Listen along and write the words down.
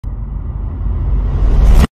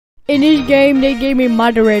In this game, they gave me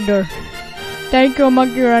moderator. Thank you,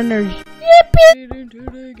 monkey runners.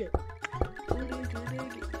 Yippee!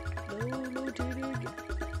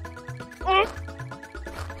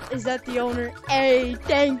 Is that the owner? Hey,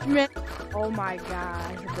 thanks, man. Oh my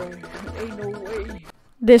gosh, bro. Ain't no way.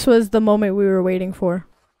 This was the moment we were waiting for.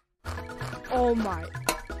 Oh my.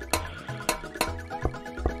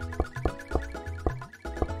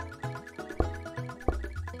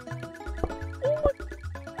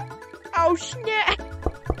 Oh snap!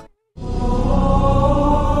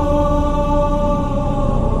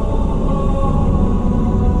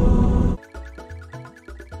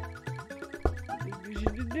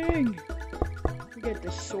 Ding! We get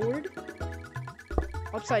the sword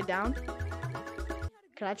upside down.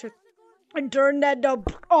 Can I try and turn that up?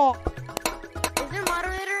 Oh! Is there a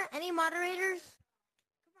moderator? Any moderators?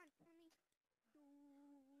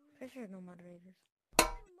 Pretty sure no moderators.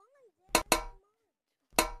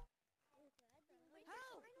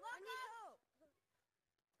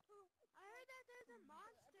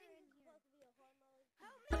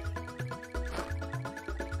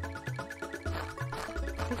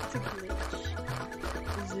 It's a glitch.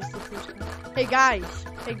 Is this the first time? Hey guys!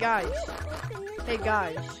 Hey guys! Hey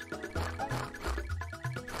guys!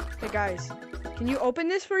 Hey guys! Can you open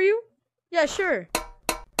this for you? Yeah, sure.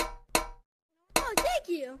 Oh, thank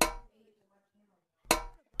you. Oh,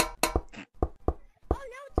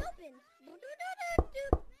 now it's open.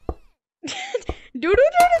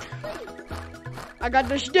 I got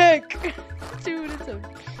the stick! Dude,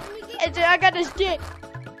 I got the stick!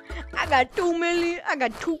 I got 2 million. I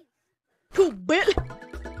got 2 billion.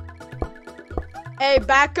 Hey,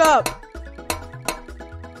 back up.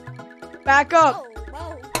 Back up.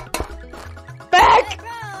 Whoa. Back. Hey, bro,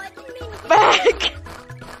 I didn't mean to Back.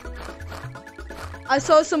 I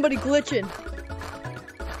saw somebody glitching.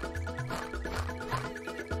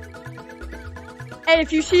 Hey,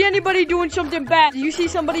 if you see anybody doing something bad,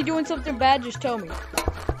 just tell me.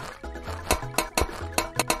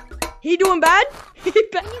 He doing bad? Can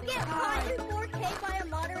you get caught in 4K by a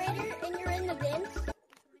moderator and you're in the vents?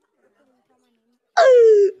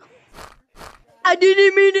 I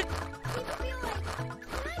didn't mean it. People be like,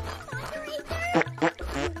 can I be moderator?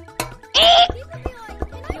 People be like,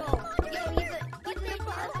 can I be moderator? He's an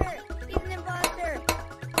imposter. He's an imposter.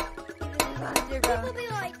 People be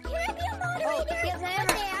like, can I be a moderator? He has a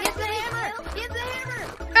hammer. He has a hammer. He has a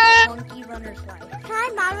hammer. Monkey runner's life. Can I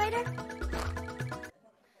moderator?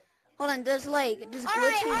 Hold on, there's glitching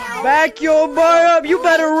now. Back your butt up. You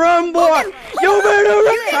better run, boy. You better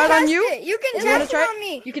run. Try it on you. You can test it on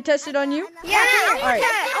me. You can test it on you. Yeah, I Alright.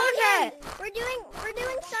 want that. We're doing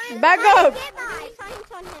science. Back up.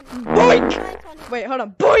 Science on him. Boink. Science on him. Wait, hold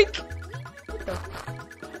on. Boink.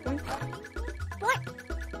 What?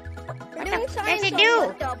 We're doing science on him.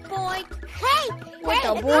 What the boink? Hey! What hey,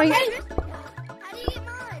 the boink? How do you get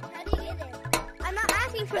mine? How do you get it? I'm not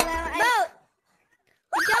asking for that. No!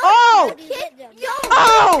 Oh!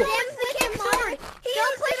 Oh!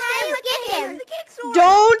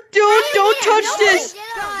 Don't touch this!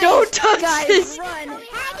 Don't touch this!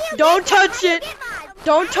 Don't touch it!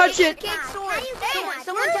 Don't touch it!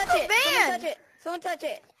 Someone touch it! Someone touch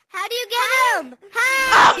it! How do you get him?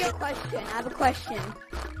 Ah! I have a question.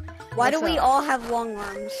 Why do we all have long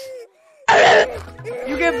arms?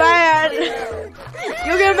 You get bad!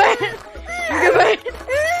 You get bad! You get bad!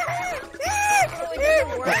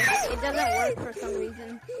 It doesn't work for some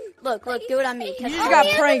reason. Look, do it on me. You just got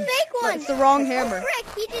pranked. It's the wrong hammer. Frick,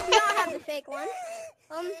 he did not have the fake one.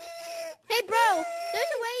 Hey bro,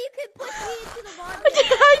 there's a way you could push me into the water. I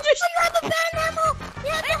You have a bad ammo! You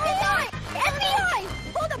have the FBI! FBI!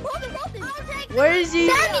 Hold him! Where is he?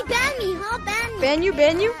 Ban me! I'll ban you!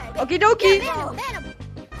 Ban you? Okie dokie. Ban him!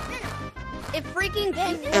 It freaking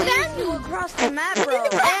ban me across the map, bro.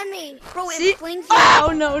 Ban me! Bro, it flings you.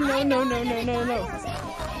 Oh, no.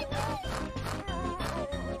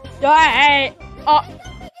 Hey. Oh.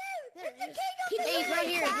 He's right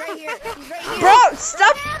here. Bro,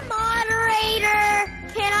 stop. Moderator!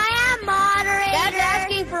 Can I have moderator? That's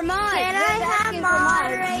asking for mod. Can I have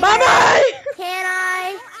moderator? Bye-bye. Can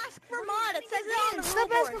I ask for mod? It says it on the rule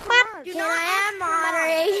board. Can I have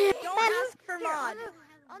moderator? Don't ask for mod.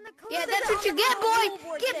 Yeah, that's what you get, boy.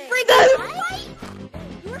 Get freaking.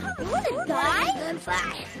 You wanna die?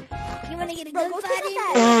 Gunfight. You wanna get a gunfight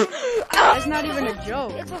in? That's not even a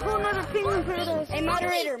joke. It's a whole nother penguin paradise. Hey,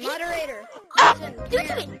 moderator. Listen, do it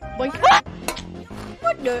to me. Boink.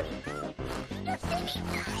 What the?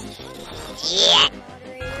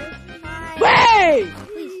 Wait!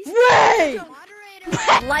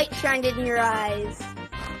 Light shined in your eyes.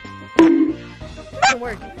 Doesn't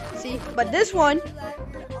work. See, but this one.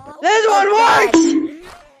 This one works!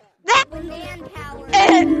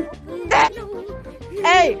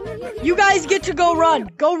 Hey, you guys get to go run.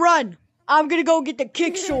 Go run. I'm gonna go get the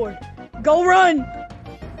kick sword. Go run.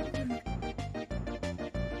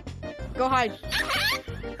 Go hide.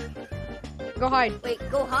 Go hide. Wait,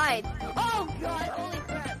 go hide. Oh god, holy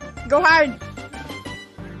crap. Go hide.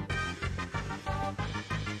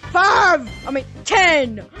 5.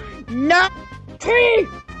 10. 9. 3,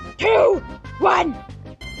 2, 1.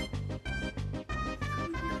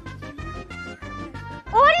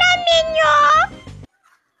 Hola, niño.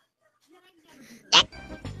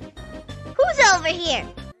 Who's over here?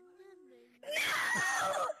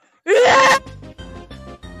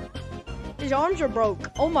 His arms are broke.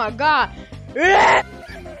 Oh my god.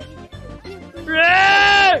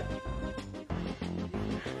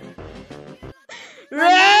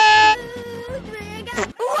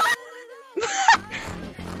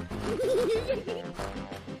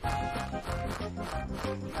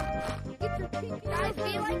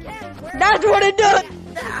 That's what it does.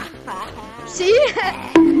 See?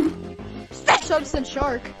 Substance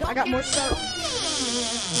shark. I got more stuff.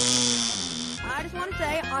 I just want to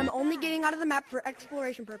say I'm only getting out of the map for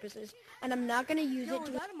exploration purposes, and I'm not gonna use it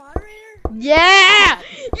to. Is that a moderator? Yeah!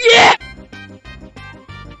 Yeah!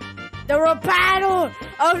 The battle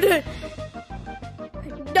of the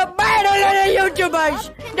battle of the YouTubers!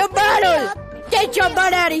 The battle! Get your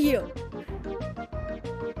butt out of here!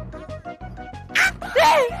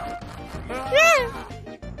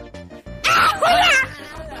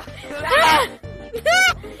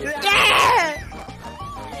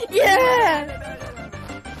 Yeah!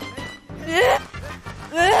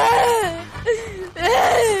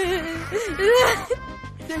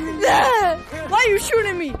 Why are you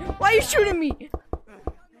shooting me? Why are you shooting me?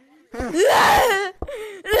 Close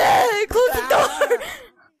the door!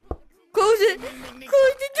 Close it!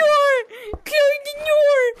 Close the door! Close the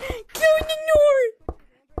door! Close the door!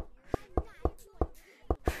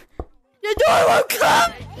 The door won't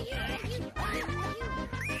come!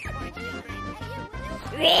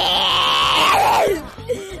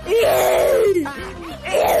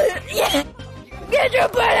 Get your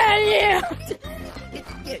butt out of here!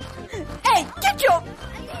 Hey, get your...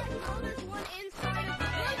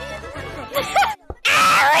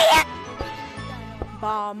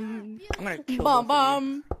 Bomb. I'm gonna kill Bomb, both of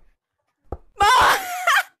you. bomb. Bomb!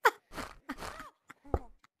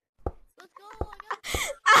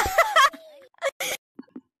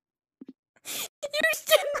 You're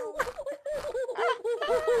still...